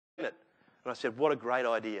And I said, what a great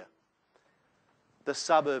idea. The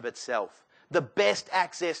suburb itself, the best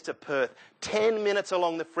access to Perth, 10 minutes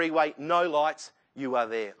along the freeway, no lights, you are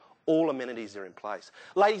there. All amenities are in place.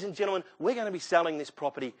 Ladies and gentlemen, we're going to be selling this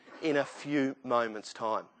property in a few moments'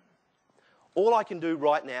 time. All I can do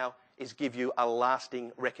right now is give you a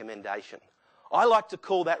lasting recommendation. I like to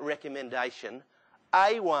call that recommendation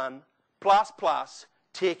A1 ++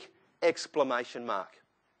 tick exclamation mark.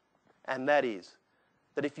 And that is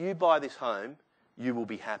that if you buy this home, you will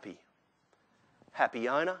be happy. Happy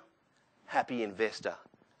owner, happy investor,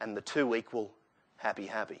 and the two equal happy,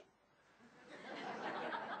 happy.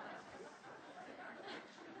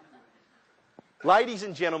 Ladies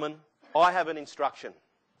and gentlemen, I have an instruction.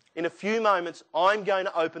 In a few moments, I'm going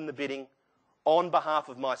to open the bidding on behalf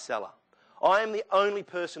of my seller. I am the only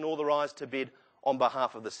person authorised to bid on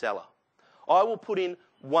behalf of the seller. I will put in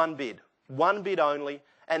one bid only,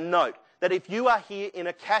 and note that if you are here in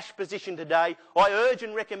a cash position today, I urge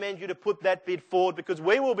and recommend you to put that bid forward because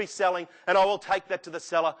we will be selling and I will take that to the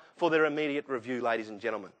seller for their immediate review, ladies and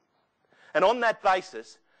gentlemen. And on that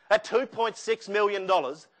basis, at $2.6 million,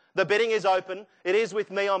 the bidding is open. It is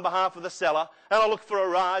with me on behalf of the seller, and I'll look for a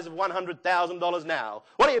rise of $100,000 now.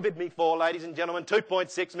 What do you bid me for, ladies and gentlemen?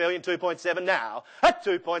 2.6 million, 2.7 now. At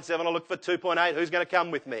 2.7, I'll look for 2.8. Who's going to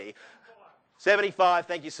come with me? 75,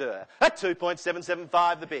 thank you, sir. At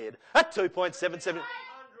 2.775, the bid. At 2.77...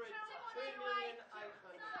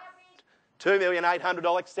 $2,800,000,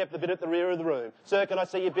 I'll accept the bid at the rear of the room. Sir, can I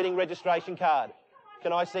see your bidding registration card?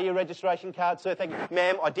 Can I see your registration card, sir? Thank you.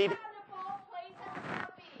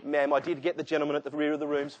 Ma'am, I did get the gentleman at the rear of the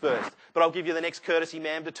rooms first, but I'll give you the next courtesy,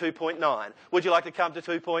 ma'am, to 2.9. Would you like to come to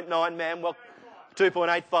 2.9, ma'am? Well,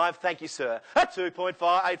 2.85, thank you, sir. At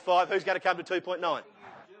 2.85, who's going to come to 2.9?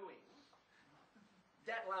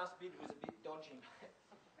 That last bid was a bit dodgy.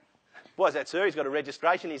 Why is that, sir? He's got a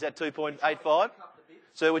registration. He's at 2.85.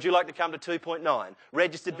 Sir, would you like to come to 2.9?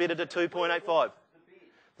 Registered bid at 2.85.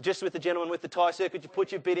 Just with the gentleman with the tie, sir, could you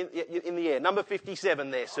put your bid in the air? Number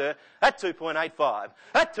 57 there, sir, at 2.85.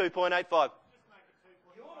 At 2.85.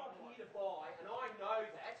 You're not here to buy, and I know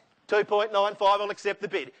that. 2.95, I'll accept the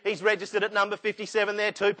bid. He's registered at number 57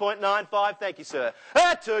 there, 2.95, thank you, sir.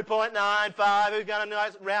 At 2.95, who's going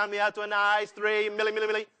to round me out to a nice 3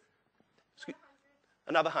 milli.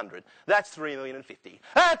 Another 100. That's 3,050,000.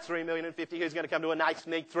 At 3,050,000, who's going to come to a nice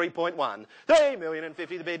neat 3.1?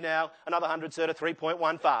 3,050,000, the bid now. Another 100, sir, to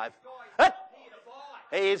 3.15.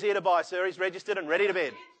 He is here to buy, sir. He's registered and ready to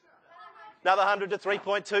bid. Another 100 to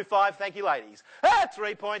 3.25. Thank you, ladies. At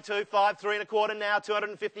 3.25, 3 1/4 now.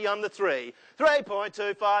 250 on the 3.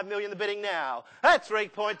 3.25 million, the bidding now. At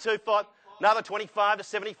 3.25. Another 25 to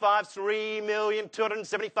 75.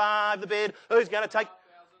 3,275,000, the bid. Who's going to take?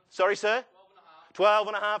 Sorry, sir?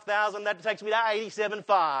 12,500, that takes me to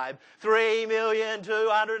 87.5.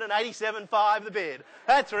 3,287,500, the bid.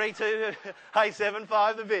 At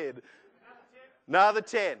 3,287,500, the bid. Another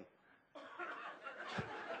 10.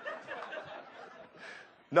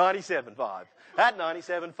 97.5. At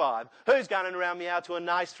 97.5. Who's going to round me out to a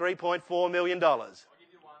nice $3.4 million? I'll give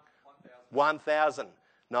you 1,000.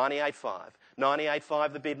 98.5.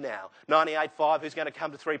 98.5, the bid now. 98.5, who's going to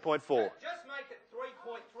come to 3.4? Just make it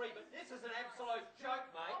 3.3, but this is an absolute joke,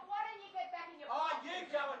 mate. Well, why don't you get back in your... Oh, you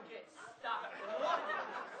go and get stuck.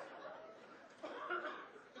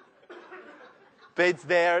 Bid's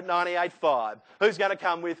there at 98.5. Who's going to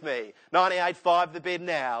come with me? 98.5, the bid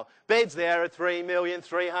now. Bid's there at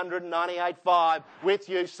 3,398,500 with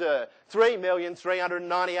you, sir.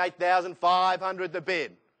 3,398,500, the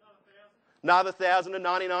bid. Another 1,000 to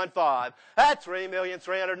 99.5. At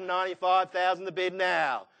 3,395,000, the bid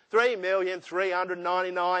now.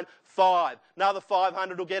 3,399,500. Another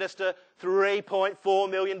 500 will get us to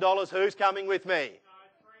 $3.4 million. Who's coming with me?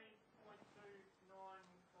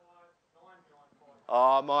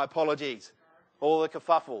 Oh, my apologies. All the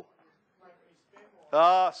kerfuffle.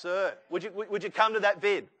 Oh, sir. Would you come to that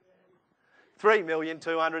bid?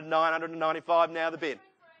 3,200,995 now the bid.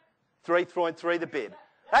 3.3 the bid.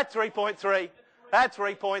 At 3.3. At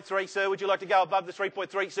 3.3, sir. Would you like to go above the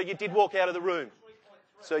 3.3? So you did walk out of the room.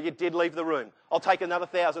 So you did leave the room. I'll take another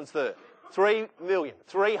 1,000, sir.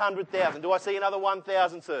 3,300,000. Do I see another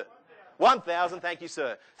 1,000, sir? 1,000, thank you,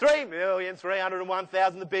 sir.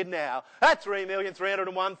 3,301,000, the bid now. At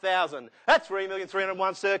 3,301,000. At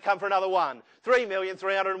 3,301,000, sir, come for another one.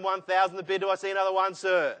 3,301,000, the bid. Do I see another one,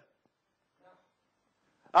 sir?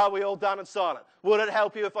 Are we all done and silent? Would it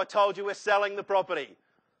help you if I told you we're selling the property?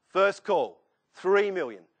 First call,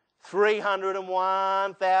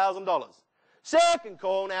 $3,301,000. Second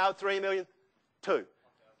call now, 3,000,002.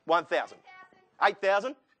 1,000.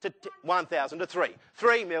 8,000. to 1,000 to 3.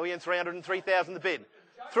 3,303,000 the bid.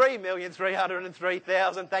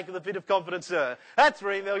 3,303,000. Thank you for the bit of confidence, sir. At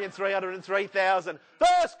 3,303,000.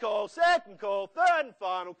 First call, second call, third and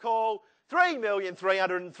final call.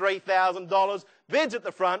 $3,303,000. Bids at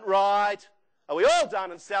the front, right. Are we all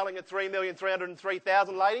done and selling at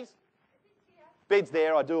 3,303,000, ladies? Bid's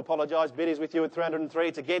there. I do apologise. Bid is with you at 303.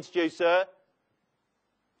 It's against you, sir.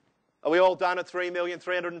 Are we all done at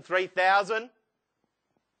 3,303,000?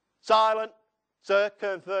 Silent. Sir,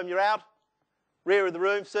 confirm you're out. Rear of the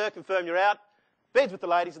room, sir, confirm you're out. Bids with the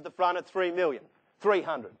ladies at the front at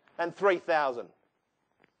 3,303,000.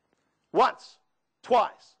 Once,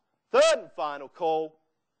 twice, third and final call.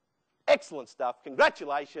 Excellent stuff.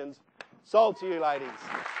 Congratulations. Sold to you, ladies.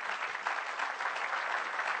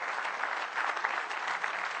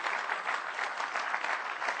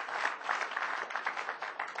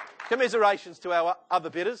 Commiserations to our other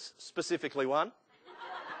bidders, specifically one.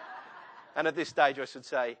 And at this stage I should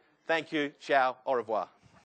say, thank you, ciao, au revoir.